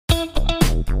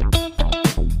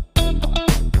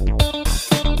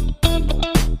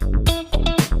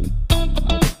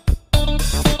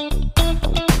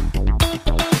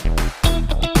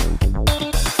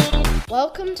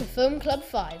Film Club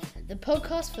 5, the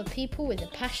podcast for people with a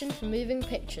passion for moving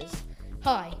pictures.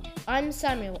 Hi, I'm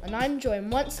Samuel and I'm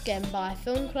joined once again by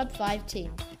Film Club 5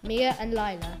 team, Mia and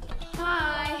Lila.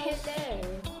 Hi, hello.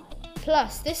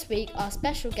 Plus, this week our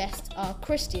special guests are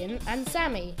Christian and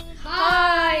Sammy.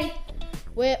 Hi.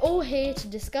 We're all here to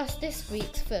discuss this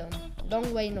week's film,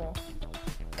 Long Way North.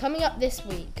 Coming up this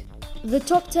week, the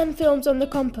top 10 films on the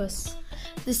compass,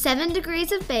 the 7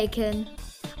 degrees of bacon,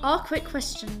 our quick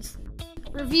questions,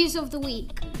 reviews of the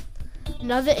week,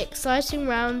 another exciting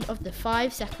round of the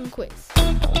 5-second quiz.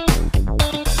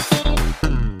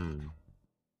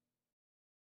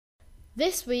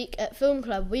 This week at Film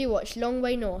Club we watched Long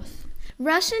Way North.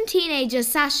 Russian teenager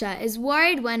Sasha is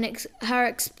worried when her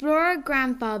explorer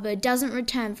grandfather doesn't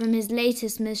return from his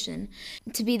latest mission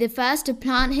to be the first to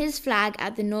plant his flag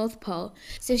at the North Pole.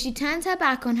 So she turns her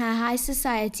back on her high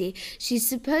society she's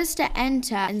supposed to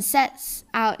enter and sets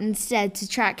out instead to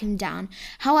track him down.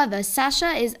 However,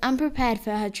 Sasha is unprepared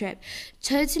for her trip,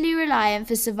 totally reliant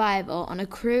for survival on a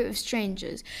crew of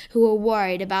strangers who are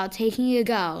worried about taking a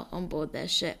girl on board their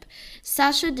ship.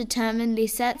 Sasha determinedly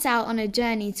sets out on a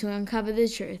journey to uncover the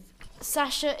truth.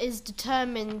 Sasha is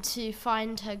determined to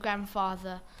find her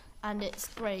grandfather, and it's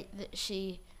great that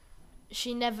she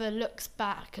never looks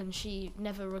back and she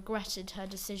never regretted her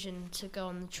decision to go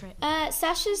on the trip.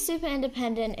 Sasha's super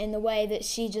independent in the way that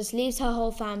she just leaves her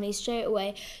whole family straight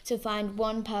away to find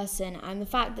one person, and the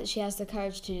fact that she has the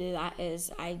courage to do that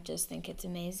I just think it's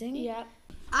amazing. Yeah.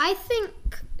 I think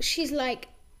she's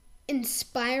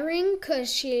inspiring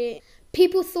because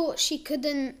people thought she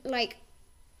couldn't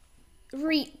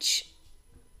reach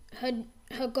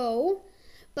her goal,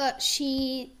 but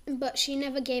she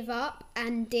never gave up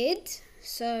and did.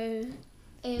 So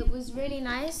it was really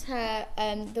nice her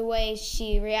the way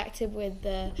she reacted with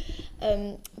the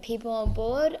people on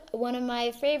board. One of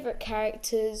my favorite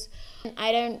characters,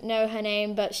 I don't know her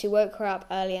name, but she woke her up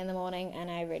early in the morning and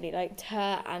I really liked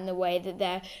her and the way that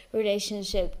their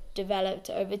relationship developed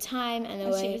over time and the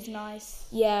way she was nice.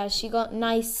 Yeah, she got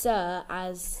nicer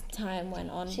as time went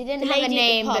on. She didn't have a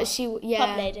name, but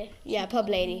pub lady. Yeah, pub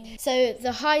lady. So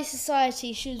the high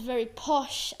society, she was very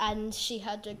posh and she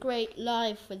had a great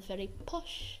life with very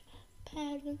posh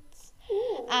parents.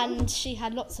 Ooh. And she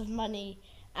had lots of money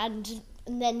and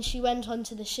then she went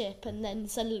onto the ship and then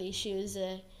suddenly she was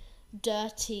a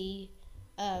dirty,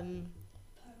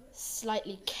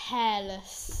 slightly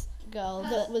careless girl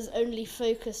that was only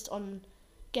focused on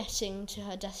getting to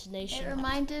her destination. It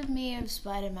reminded me of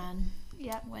Spider-Man.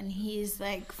 Yeah, when he's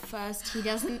first he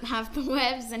doesn't have the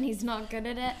webs and he's not good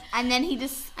at it, and then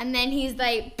he's and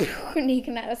he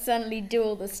can suddenly do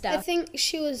all the stuff. I think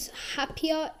she was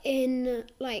happier in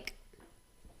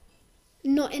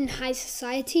not in high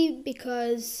society,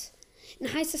 because in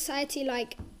high society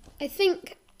I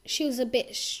think she was a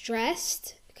bit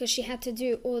stressed because she had to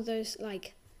do all those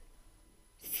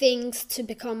things to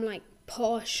become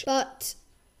posh, but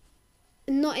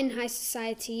not in high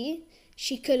society.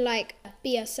 She could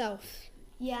be herself.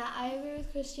 Yeah, I agree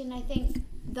with Christian. I think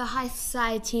the high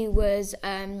society was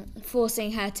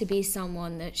forcing her to be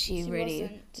someone that she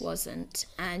really wasn't,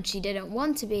 and she didn't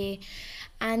want to be.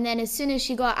 And then as soon as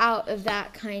she got out of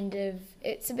that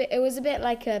it was a bit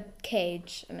like a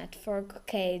cage, a metaphorical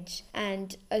cage.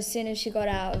 And as soon as she got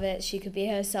out of it, she could be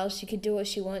herself, she could do what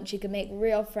she wants, she could make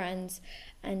real friends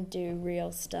and do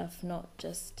real stuff, not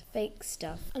just fake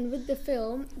stuff. And with the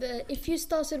film, if you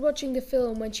started watching the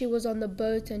film when she was on the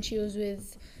boat and she was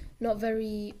with not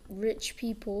very rich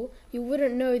people, you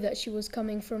wouldn't know that she was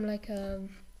coming from a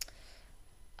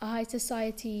high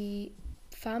society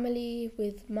family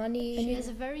with money. She has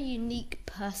a very unique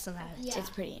personality. Yeah.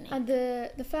 It's pretty unique. And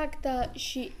the fact that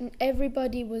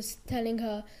everybody was telling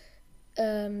her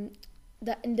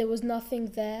that there was nothing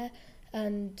there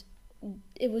and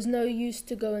it was no use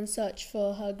to go and search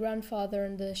for her grandfather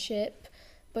and the ship,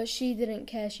 but she didn't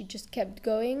care. She just kept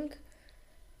going,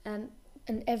 and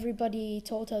everybody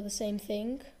told her the same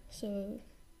thing. So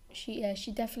she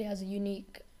definitely has a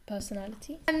unique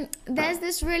personality. There's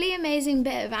this really amazing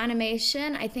bit of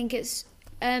animation. I think it's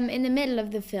in the middle of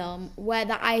the film where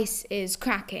the ice is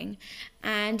cracking,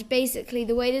 and basically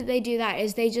the way that they do that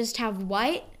is they just have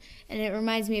white. And it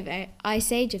reminds me of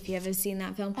Ice Age, if you've ever seen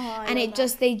that film.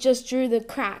 They just drew the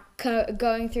crack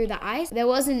going through the ice. There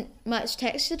wasn't much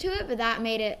texture to it, but that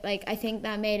made it, I think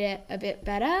that made it a bit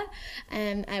better.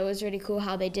 And it was really cool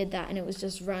how they did that, and it was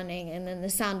just running. And then the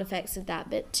sound effects of that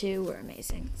bit too were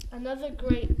amazing. Another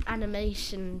great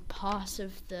animation part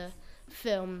of the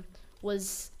film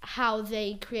was how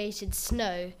they created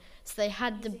snow. So they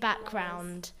had the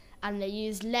background and they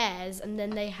used layers, and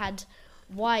then they had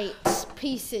white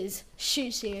pieces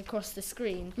shooting across the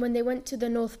screen. When they went to the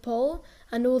North Pole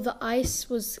and all the ice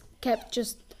was kept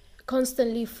just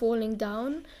constantly falling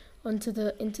down into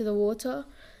the water,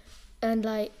 and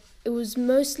like it was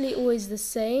mostly always the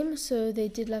same, so they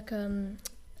did like a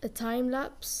time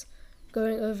lapse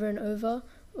going over and over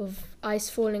of ice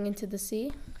falling into the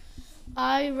sea.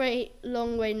 I rate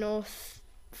Long Way North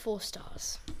 4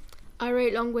 stars. I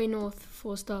rate Long Way North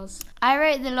 4 stars. I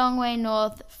rate The Long Way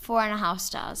North 4.5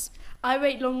 stars. I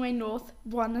rate Long Way North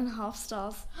 1.5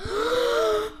 stars.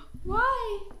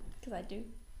 Why? Because I do.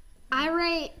 I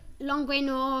rate Long Way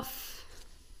North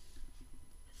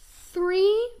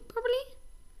 3, probably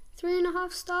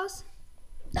 3.5 stars.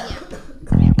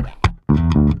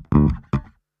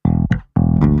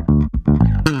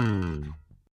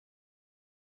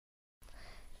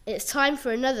 It's time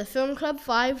for another Film Club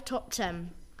 5 Top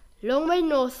 10. Long Way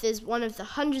North is one of the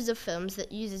hundreds of films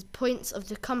that uses points of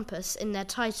the compass in their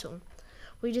title.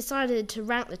 We decided to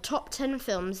rank the top 10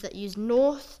 films that use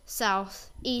north,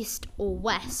 south, east or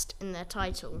west in their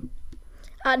title.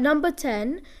 At number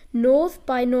 10, North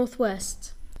by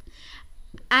Northwest.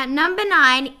 At number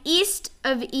 9, East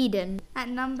of Eden. At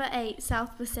number 8,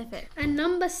 South Pacific. And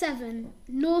number 7,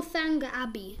 Northanger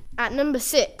Abbey. At number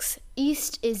 6,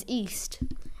 East is East.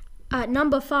 At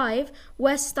number 5,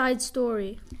 West Side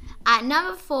Story. At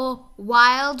number 4,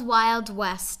 Wild Wild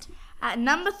West. At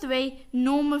number 3,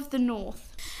 Norm of the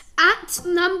North. At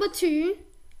number 2,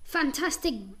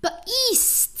 Fantastic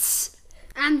Beasts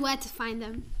and Where to Find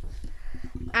Them.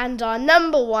 And our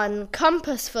number 1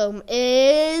 compass film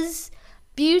is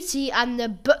Beauty and the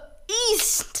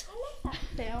Beast. I like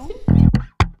that film.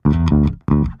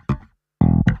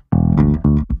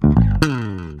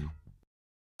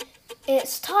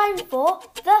 It's time for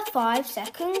the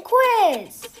 5-second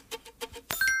quiz.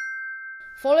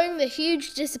 Following the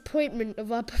huge disappointment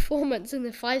of our performance in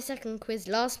the 5-second quiz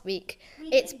last week,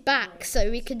 it's back so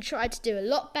we can try to do a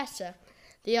lot better.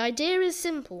 The idea is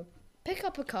simple. Pick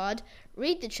up a card,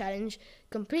 read the challenge,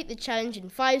 complete the challenge in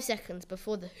 5 seconds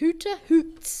before the hooter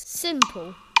hoots.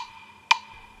 Simple.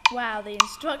 Wow, the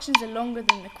instructions are longer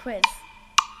than the quiz.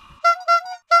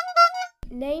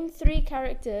 Name 3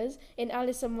 characters in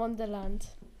Alice in Wonderland.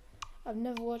 I've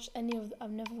never watched the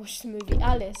movie.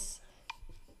 Alice.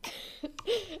 I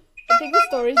think the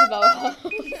story's about her.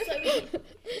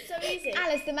 So easy.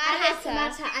 Alice, the Mad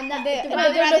Hatter, and the I don't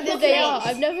Rabbit know with who the they snakes. are.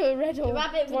 I've never read or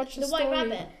watched the white story.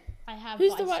 rabbit. I have.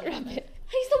 Who's the white rabbit?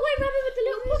 He's the white rabbit with the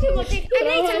little pocket watch. But And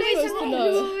how am I later, supposed to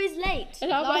know? who is late.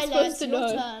 And how am I supposed to know?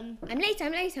 Turn. I'm late.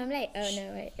 Oh no,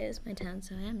 wait, it is my turn,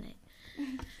 so I am late.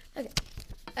 Okay.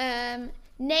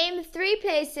 Name 3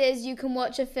 places you can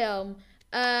watch a film.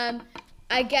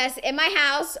 I guess in my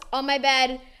house, on my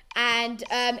bed, and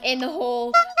in the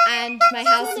hall, and my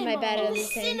house and my bed at the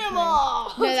same time.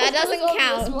 No, that doesn't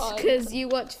count because you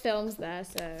watch films there.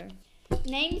 So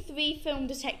Name 3 film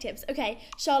detectives. Okay,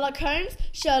 Sherlock Holmes,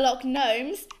 Sherlock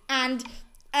Gnomes, and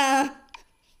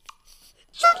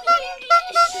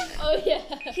Oh yeah.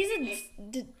 he's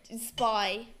a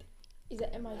spy Is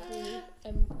it MI3, M13?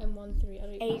 I don't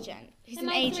know. agent. He's an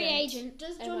MI3 agent. agent.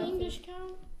 Does John English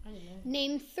count? I don't know.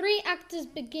 Name 3 actors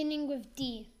beginning with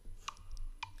D.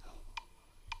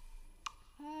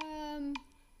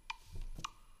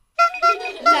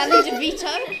 Danny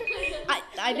DeVito.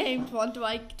 I named one. Do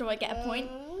I get a point?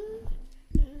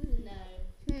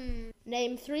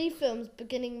 Name 3 films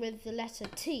beginning with the letter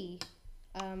T.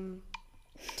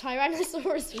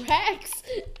 Tyrannosaurus Rex.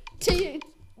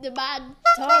 The man.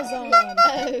 Tarzan.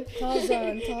 Oh.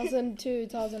 Tarzan 2,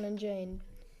 Tarzan and Jane.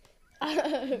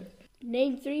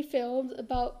 Name 3 films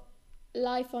about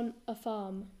life on a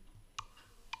farm.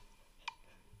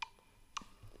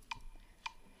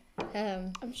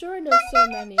 I'm sure I know so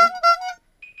many.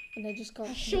 And I just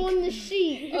can't. Shaun the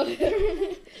Sheep. Is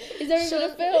there even a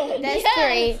film? there's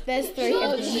 3. There's 3 Shaun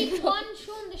of the them. Sheep 1,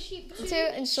 Shaun the Sheep 2. 2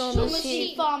 and Shaun the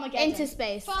Sheep. Farmageddon. Into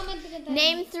space. Farmageddon.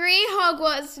 Name 3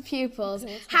 Hogwarts pupils.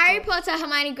 Harry Potter,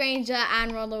 Hermione Granger,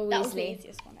 and Ronald That was the Weasley.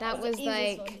 easiest one. That was the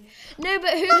easiest like... one. No,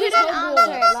 but who couldn't answer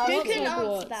it last Who week? couldn't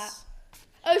answer that?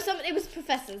 Oh, it was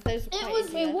professors. Those were quite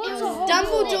easy.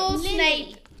 Dumbledore,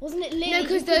 Snape. Wasn't it Lily? No,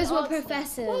 because who those couldn't were answer that?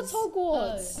 professors. What's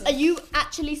Hogwarts? Are you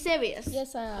actually serious?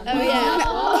 Yes, I am. Oh yeah.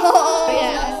 Oh,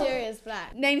 yeah. Sirius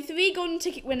Black. Name 3 golden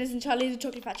ticket winners in Charlie and the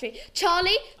Chocolate Factory.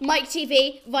 Charlie, Mike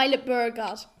TV, Violet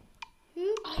Beauregard.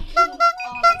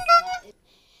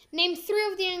 Name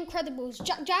 3 of the Incredibles.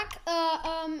 Jack,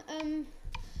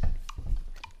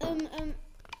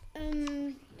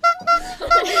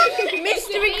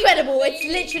 Mr. Incredible, it's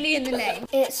literally in the name.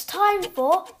 It's time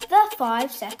for the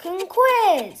 5-second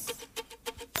quiz.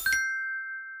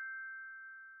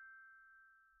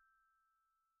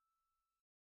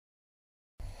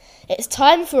 It's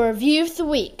time for a review of the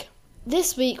week.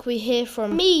 This week we hear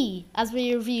from me as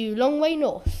we review Long Way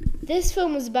North. This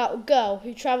film is about a girl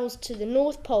who travels to the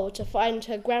North Pole to find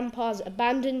her grandpa's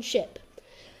abandoned ship.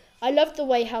 I loved the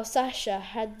way how Sasha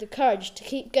had the courage to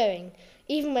keep going,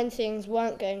 even when things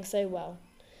weren't going so well.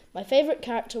 My favourite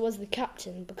character was the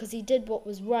captain because he did what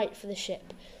was right for the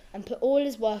ship and put all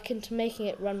his work into making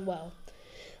it run well.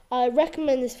 I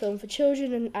recommend this film for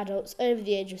children and adults over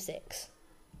the age of 6.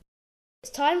 It's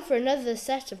time for another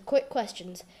set of quick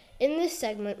questions. In this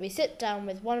segment, we sit down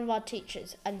with one of our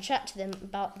teachers and chat to them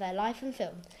about their life and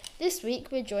film. This week,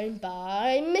 we're joined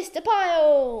by Mr.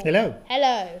 Pyle. Hello.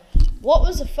 Hello. What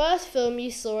was the first film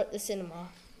you saw at the cinema?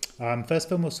 First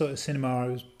film I saw at the cinema, I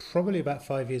was probably about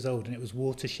 5 years old, and it was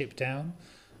Watership Down.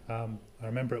 I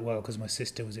remember it well because my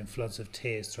sister was in floods of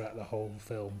tears throughout the whole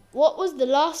film. What was the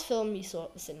last film you saw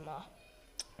at the cinema?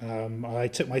 I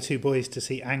took my 2 boys to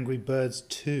see Angry Birds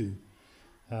 2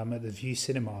 at the View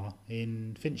Cinema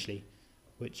in Finchley,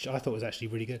 which I thought was actually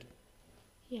really good.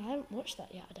 Yeah, I haven't watched that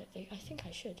yet, I don't think. I think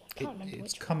I should. I can't remember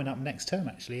It's which coming up next term,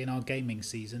 actually, in our gaming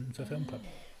season for Film Club.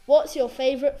 What's your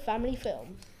favourite family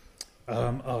film?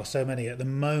 So many. At the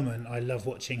moment, I love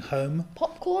watching Home.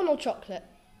 Popcorn or chocolate?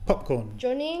 Popcorn.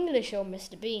 Johnny English or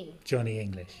Mr. Bean? Johnny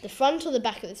English. The front or the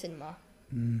back of the cinema?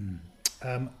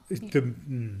 The You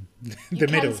can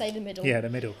middle. say the middle. Yeah, the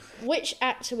middle. Which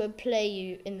actor would play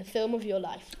you in the film of your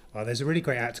life? There's a really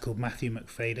great actor called Matthew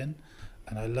McFadden,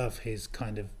 and I love his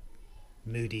kind of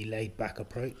moody, laid-back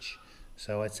approach.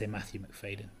 So I'd say Matthew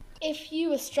McFadden. If you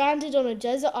were stranded on a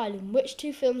desert island, which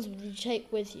 2 films would you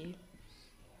take with you?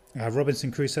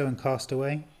 Robinson Crusoe and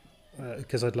Castaway,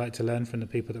 because I'd like to learn from the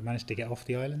people that managed to get off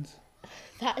the islands.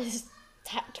 That is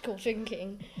tactical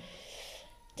thinking.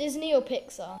 Disney or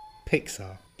Pixar?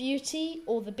 Pixar. Beauty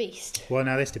or The Beast? Well,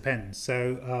 now this depends.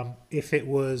 So if it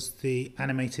was the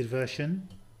animated version,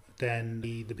 then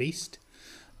The Beast.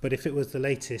 But if it was the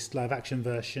latest live-action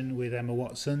version with Emma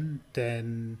Watson,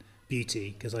 then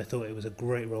Beauty, because I thought it was a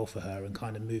great role for her and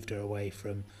kind of moved her away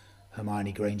from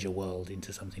Hermione Granger world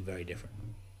into something very different.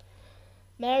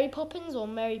 Mary Poppins or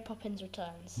Mary Poppins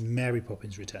Returns? Mary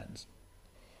Poppins Returns.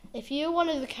 If you were one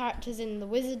of the characters in The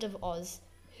Wizard of Oz,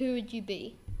 who would you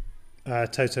be?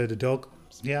 Toto the dog.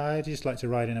 Yeah, I just like to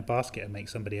ride in a basket and make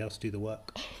somebody else do the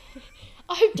work.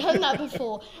 I've done that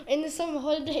before. In the summer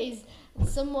holidays,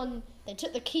 they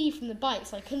took the key from the bike,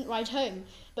 so I couldn't ride home.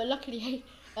 But luckily,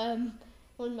 one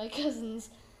of my cousins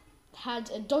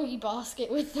had a doggy basket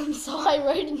with them, so I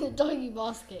rode in the doggy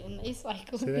basket and they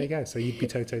cycled. So there you go. So you'd be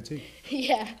Toto too.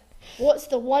 Yeah. What's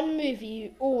the one movie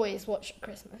you always watch at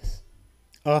Christmas?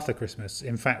 Arthur Christmas.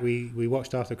 In fact, we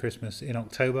watched Arthur Christmas in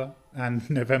October and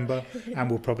November, and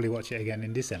we'll probably watch it again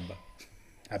in December.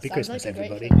 Happy Sounds Christmas, like a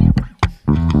great everybody.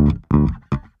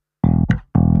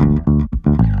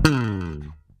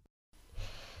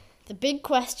 The big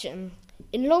question.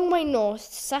 In Long Way North,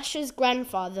 Sasha's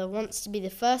grandfather wants to be the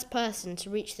first person to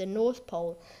reach the North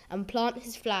Pole and plant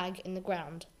his flag in the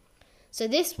ground. So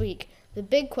this week, the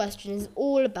big question is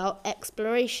all about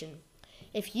exploration.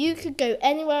 If you could go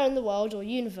anywhere in the world or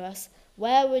universe,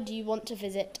 where would you want to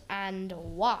visit and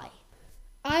why?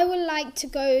 I would like to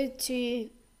go to,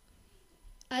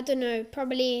 I don't know,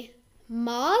 probably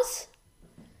Mars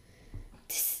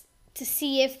to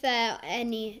see if there are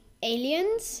any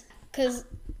aliens, because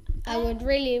I would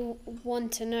really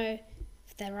want to know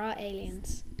if there are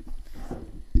aliens.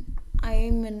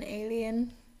 I'm an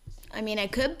alien. I mean, I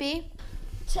could be.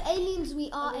 To aliens, we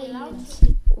are aliens.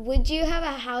 Would you have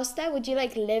a house there? Would you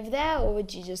live there, or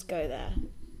would you just go there?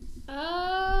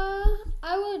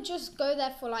 I would just go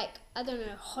there for I don't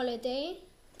know, holiday.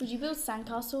 Would you build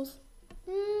sandcastles?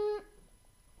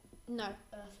 No.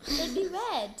 They'd be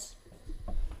red.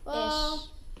 Well,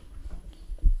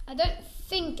 I don't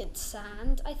think it's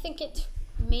sand. I think it's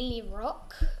mainly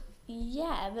rock.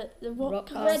 Yeah, but the rock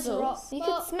Red castles. rock. You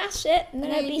Well, could smash it, and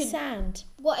then no, it'd you be could- sand.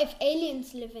 what if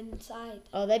aliens live inside?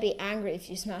 Oh, they'd be angry if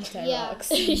you smashed their Yeah.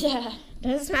 rocks. Yeah.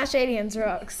 Don't smash aliens'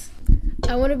 rocks.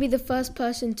 I want to be the first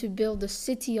person to build a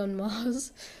city on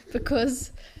Mars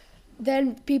because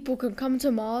then people can come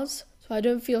to Mars, so I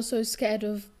don't feel so scared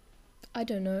of, I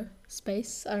don't know,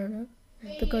 space. I don't know.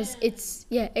 Because it's,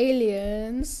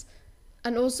 aliens.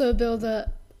 And also build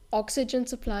a oxygen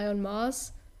supply on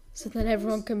Mars so then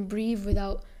everyone can breathe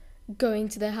without going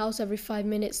to their house every 5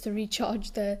 minutes to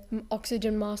recharge their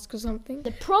oxygen mask or something.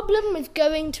 The problem with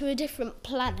going to a different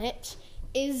planet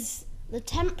is the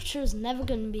temperature is never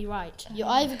going to be right. You're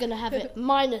either going to have it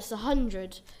minus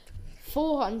 100,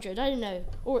 400, I don't know,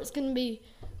 or it's going to be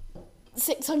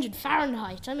 600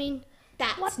 Fahrenheit. I mean,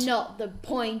 That's not the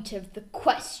point of the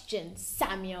question,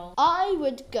 Samuel. I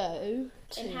would go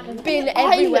to Been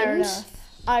everywhere on islands. Earth.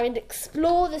 I would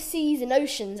explore the seas and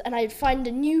oceans, and I'd find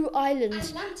a new island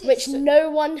Atlantis. which no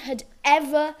one had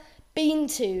ever been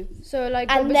to. So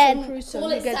like And Robinson then Crusoe, call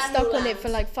who it gets stuck on it Samuel for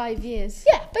like 5 years.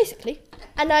 Yeah, basically.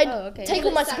 And I'd Oh, okay. take all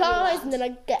my Well, supplies, Samuel. and then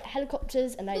I'd get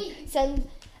helicopters, and I'd send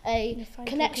a find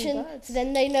connection, talking birds. so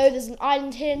then they know there's an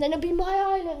island here, and then it'll be my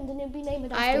island, and it'll be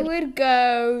named after I me. would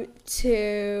go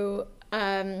to,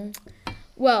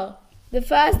 well, the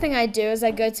first thing I do is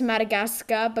I go to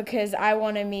Madagascar because I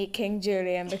want to meet King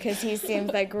Julian because he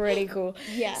seems like really cool.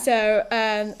 Yeah. So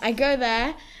I go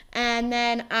there and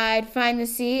then I'd find the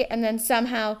sea and then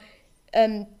somehow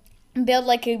build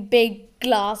like a big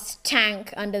glass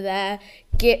tank under there,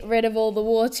 get rid of all the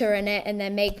water in it and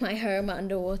then make my home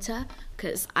underwater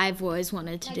because I've always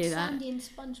wanted to do that. Sandy and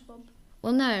SpongeBob.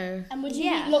 Well, no. And would you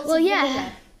Yeah. eat lots Well, of yeah.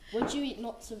 vanilla? Would you eat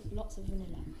lots of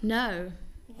vanilla? No.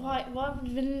 Why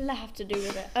would vanilla have to do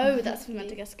with it? Oh, that's for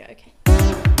Madagascar. Okay.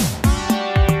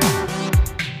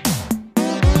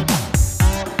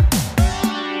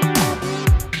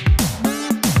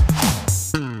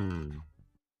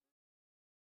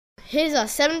 Here's our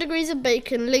 7 degrees of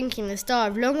bacon linking the star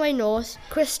of Long Way North,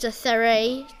 Krista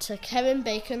Theray, to Kevin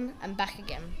Bacon and back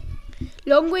again.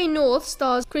 Long Way North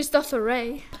stars Christopher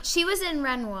Ray. She was in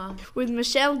Renoir. With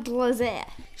Michelle Glazer.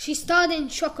 She starred in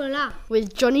Chocolat.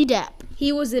 With Johnny Depp.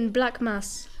 He was in Black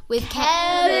Mass. With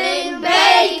Kevin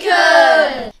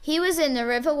Bacon! He was in The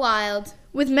River Wild.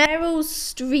 With Meryl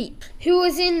Streep. Who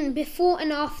was in Before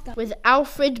and After. With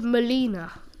Alfred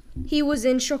Molina. He was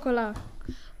in Chocolat.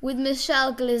 With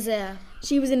Michelle Glazer.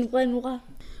 She was in Renoir.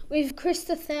 With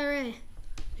Krista Theray.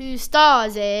 Who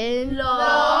stars in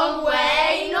Long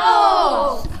Way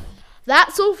North!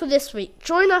 That's all for this week.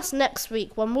 Join us next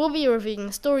week when we'll be reviewing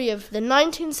the story of the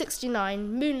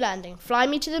 1969 moon landing, Fly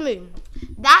Me to the Moon.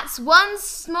 That's one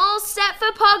small step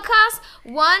for podcast,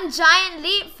 one giant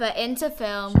leap for into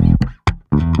film.